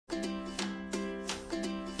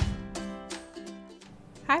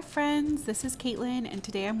Hi friends, this is Caitlin and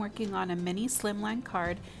today I'm working on a mini Slimline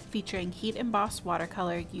card featuring heat embossed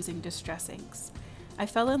watercolor using distress inks. I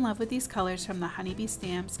fell in love with these colors from the Honeybee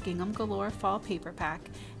Stamps Gingham Galore Fall Paper Pack,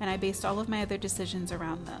 and I based all of my other decisions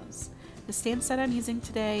around those. The stamp set I'm using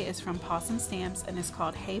today is from Pawsome Stamps and is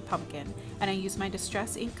called Hey Pumpkin, and I used my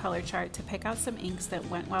distress ink color chart to pick out some inks that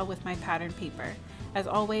went well with my pattern paper. As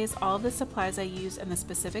always, all of the supplies I use and the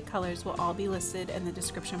specific colors will all be listed in the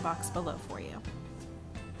description box below for you.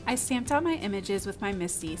 I stamped out my images with my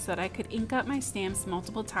Misti so that I could ink up my stamps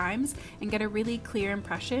multiple times and get a really clear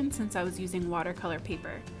impression since I was using watercolor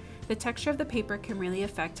paper. The texture of the paper can really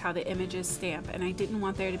affect how the images stamp, and I didn't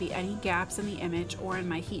want there to be any gaps in the image or in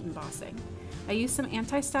my heat embossing. I used some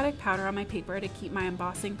anti-static powder on my paper to keep my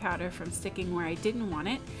embossing powder from sticking where I didn't want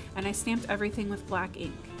it, and I stamped everything with black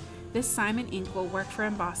ink. This Simon ink will work for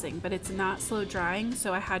embossing, but it's not slow drying,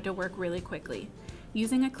 so I had to work really quickly.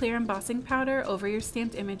 Using a clear embossing powder over your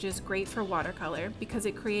stamped image is great for watercolor because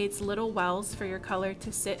it creates little wells for your color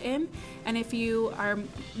to sit in, and if you are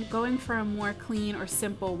going for a more clean or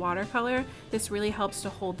simple watercolor, this really helps to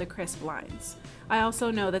hold the crisp lines. I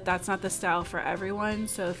also know that that's not the style for everyone,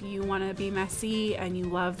 so if you want to be messy and you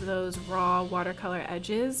love those raw watercolor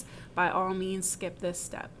edges, by all means skip this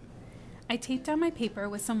step. I taped down my paper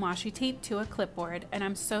with some washi tape to a clipboard, and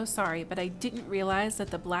I'm so sorry, but I didn't realize that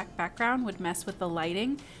the black background would mess with the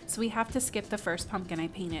lighting, so we have to skip the first pumpkin I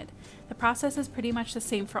painted. The process is pretty much the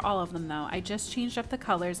same for all of them though, I just changed up the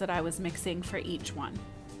colors that I was mixing for each one.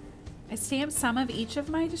 I stamped some of each of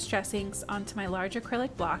my distress inks onto my large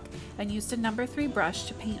acrylic block and used a number 3 brush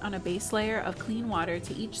to paint on a base layer of clean water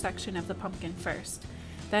to each section of the pumpkin first.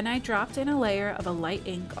 Then I dropped in a layer of a light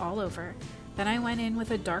ink all over. Then I went in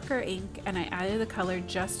with a darker ink and I added the color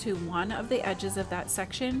just to one of the edges of that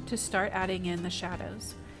section to start adding in the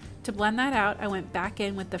shadows. To blend that out, I went back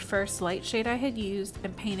in with the first light shade I had used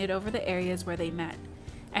and painted over the areas where they met.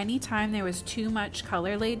 Anytime there was too much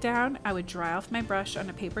color laid down, I would dry off my brush on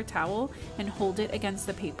a paper towel and hold it against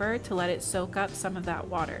the paper to let it soak up some of that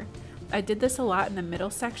water. I did this a lot in the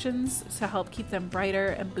middle sections to help keep them brighter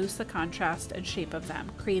and boost the contrast and shape of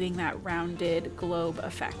them, creating that rounded globe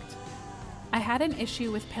effect. I had an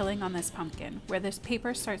issue with pilling on this pumpkin, where this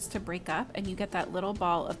paper starts to break up and you get that little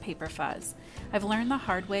ball of paper fuzz. I've learned the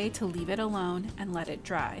hard way to leave it alone and let it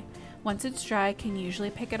dry. Once it's dry, I can usually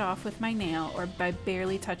pick it off with my nail or by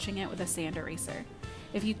barely touching it with a sand eraser.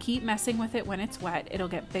 If you keep messing with it when it's wet, it'll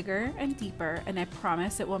get bigger and deeper, and I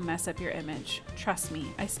promise it will mess up your image. Trust me,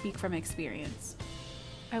 I speak from experience.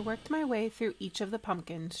 I worked my way through each of the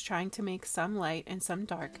pumpkins, trying to make some light and some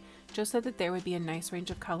dark, just so that there would be a nice range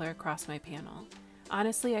of color across my panel.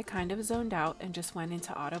 Honestly, I kind of zoned out and just went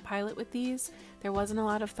into autopilot with these. There wasn't a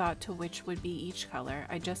lot of thought to which would be each color,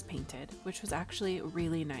 I just painted, which was actually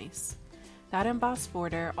really nice. That embossed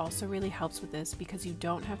border also really helps with this because you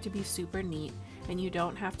don't have to be super neat and you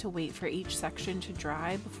don't have to wait for each section to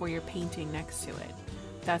dry before you're painting next to it.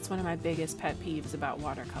 That's one of my biggest pet peeves about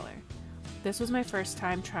watercolor. This was my first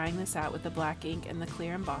time trying this out with the black ink and the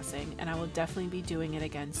clear embossing, and I will definitely be doing it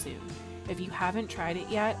again soon. If you haven't tried it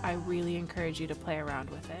yet, I really encourage you to play around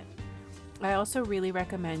with it. I also really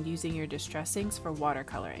recommend using your distress inks for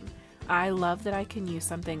watercoloring. I love that I can use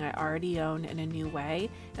something I already own in a new way,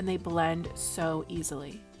 and they blend so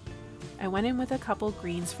easily. I went in with a couple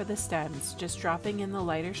greens for the stems, just dropping in the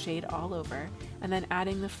lighter shade all over, and then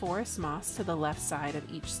adding the forest moss to the left side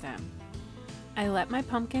of each stem. I let my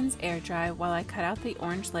pumpkins air dry while I cut out the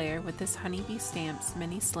orange layer with this Honeybee Stamps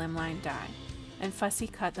mini Slimline die, and fussy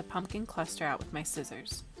cut the pumpkin cluster out with my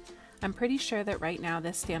scissors. I'm pretty sure that right now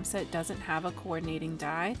this stamp set doesn't have a coordinating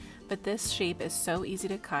die, but this shape is so easy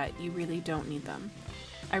to cut you really don't need them.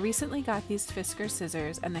 I recently got these Fisker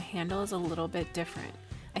scissors and the handle is a little bit different.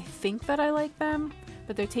 I think that I like them,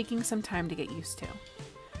 but they're taking some time to get used to.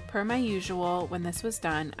 Per my usual, when this was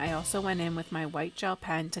done, I also went in with my white gel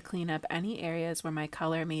pen to clean up any areas where my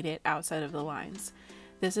color made it outside of the lines.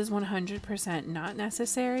 This is 100% not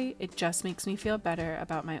necessary, it just makes me feel better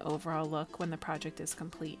about my overall look when the project is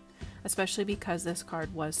complete, especially because this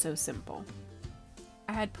card was so simple.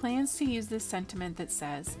 I had plans to use this sentiment that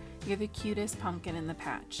says, "You're the cutest pumpkin in the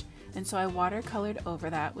patch," and so I watercolored over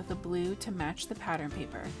that with a blue to match the pattern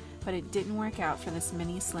paper, but it didn't work out for this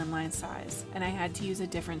mini Slimline size, and I had to use a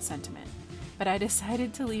different sentiment. But I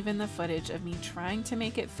decided to leave in the footage of me trying to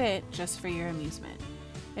make it fit just for your amusement.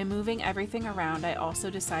 In moving everything around, I also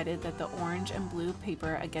decided that the orange and blue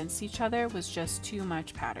paper against each other was just too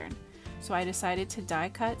much pattern. So I decided to die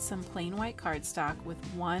cut some plain white cardstock with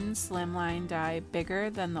one Slimline die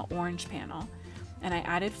bigger than the orange panel, and I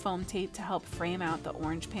added foam tape to help frame out the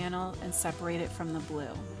orange panel and separate it from the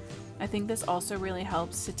blue. I think this also really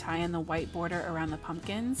helps to tie in the white border around the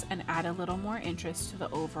pumpkins and add a little more interest to the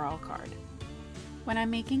overall card. When I'm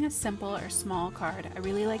making a simple or small card, I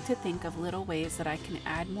really like to think of little ways that I can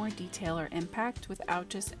add more detail or impact without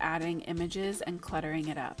just adding images and cluttering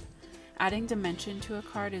it up. Adding dimension to a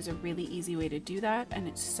card is a really easy way to do that, and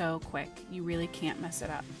it's so quick, you really can't mess it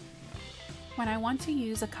up. When I want to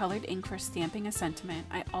use a colored ink for stamping a sentiment,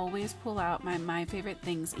 I always pull out my favorite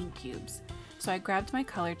things ink cubes. So I grabbed my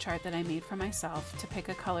color chart that I made for myself to pick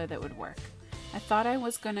a color that would work. I thought I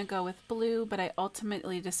was going to go with blue, but I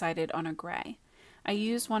ultimately decided on a gray. I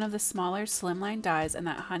used one of the smaller Slimline dies in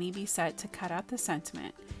that honeybee set to cut out the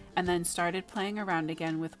sentiment, and then started playing around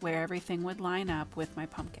again with where everything would line up with my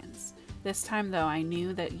pumpkins. This time though, I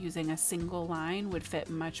knew that using a single line would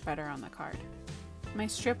fit much better on the card. My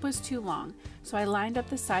strip was too long, so I lined up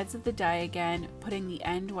the sides of the die again, putting the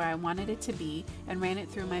end where I wanted it to be, and ran it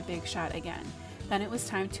through my big shot again. Then it was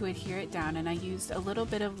time to adhere it down, and I used a little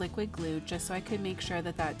bit of liquid glue just so I could make sure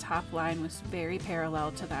that that top line was very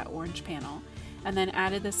parallel to that orange panel. And then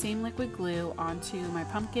added the same liquid glue onto my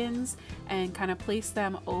pumpkins and kind of placed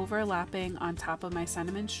them overlapping on top of my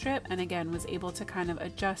cinnamon strip, and again was able to kind of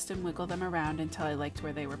adjust and wiggle them around until I liked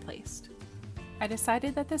where they were placed. I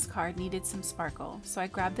decided that this card needed some sparkle, so I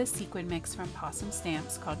grabbed this sequin mix from Pawsome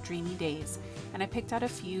Stamps called Dreamy Days, and I picked out a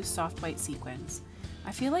few soft white sequins.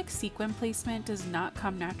 I feel like sequin placement does not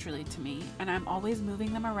come naturally to me, and I'm always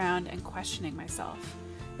moving them around and questioning myself.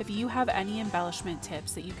 If you have any embellishment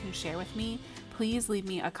tips that you can share with me, please leave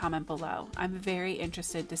me a comment below. I'm very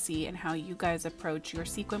interested to see in how you guys approach your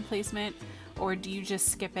sequin placement, or do you just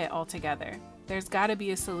skip it altogether? There's gotta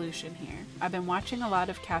be a solution here. I've been watching a lot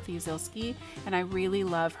of Kathy Zilski and I really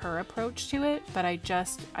love her approach to it, but I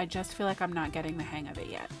just feel like I'm not getting the hang of it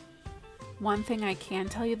yet. One thing I can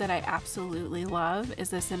tell you that I absolutely love is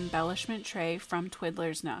this embellishment tray from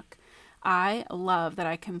Twiddler's Nook. I love that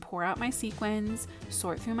I can pour out my sequins,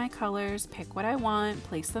 sort through my colors, pick what I want,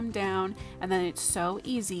 place them down, and then it's so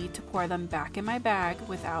easy to pour them back in my bag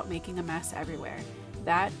without making a mess everywhere.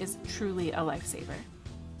 That is truly a lifesaver.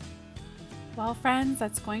 Well friends,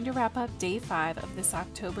 that's going to wrap up day 5 of this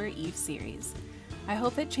October Eve series. I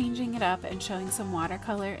hope that changing it up and showing some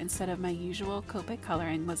watercolor instead of my usual Copic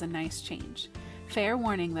coloring was a nice change. Fair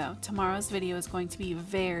warning though, tomorrow's video is going to be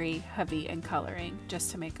very heavy in coloring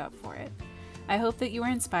just to make up for it. I hope that you were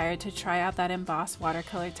inspired to try out that embossed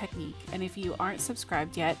watercolor technique, and if you aren't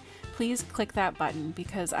subscribed yet, please click that button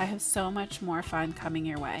because I have so much more fun coming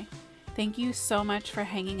your way. Thank you so much for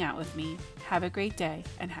hanging out with me. Have a great day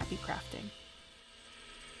and happy crafting.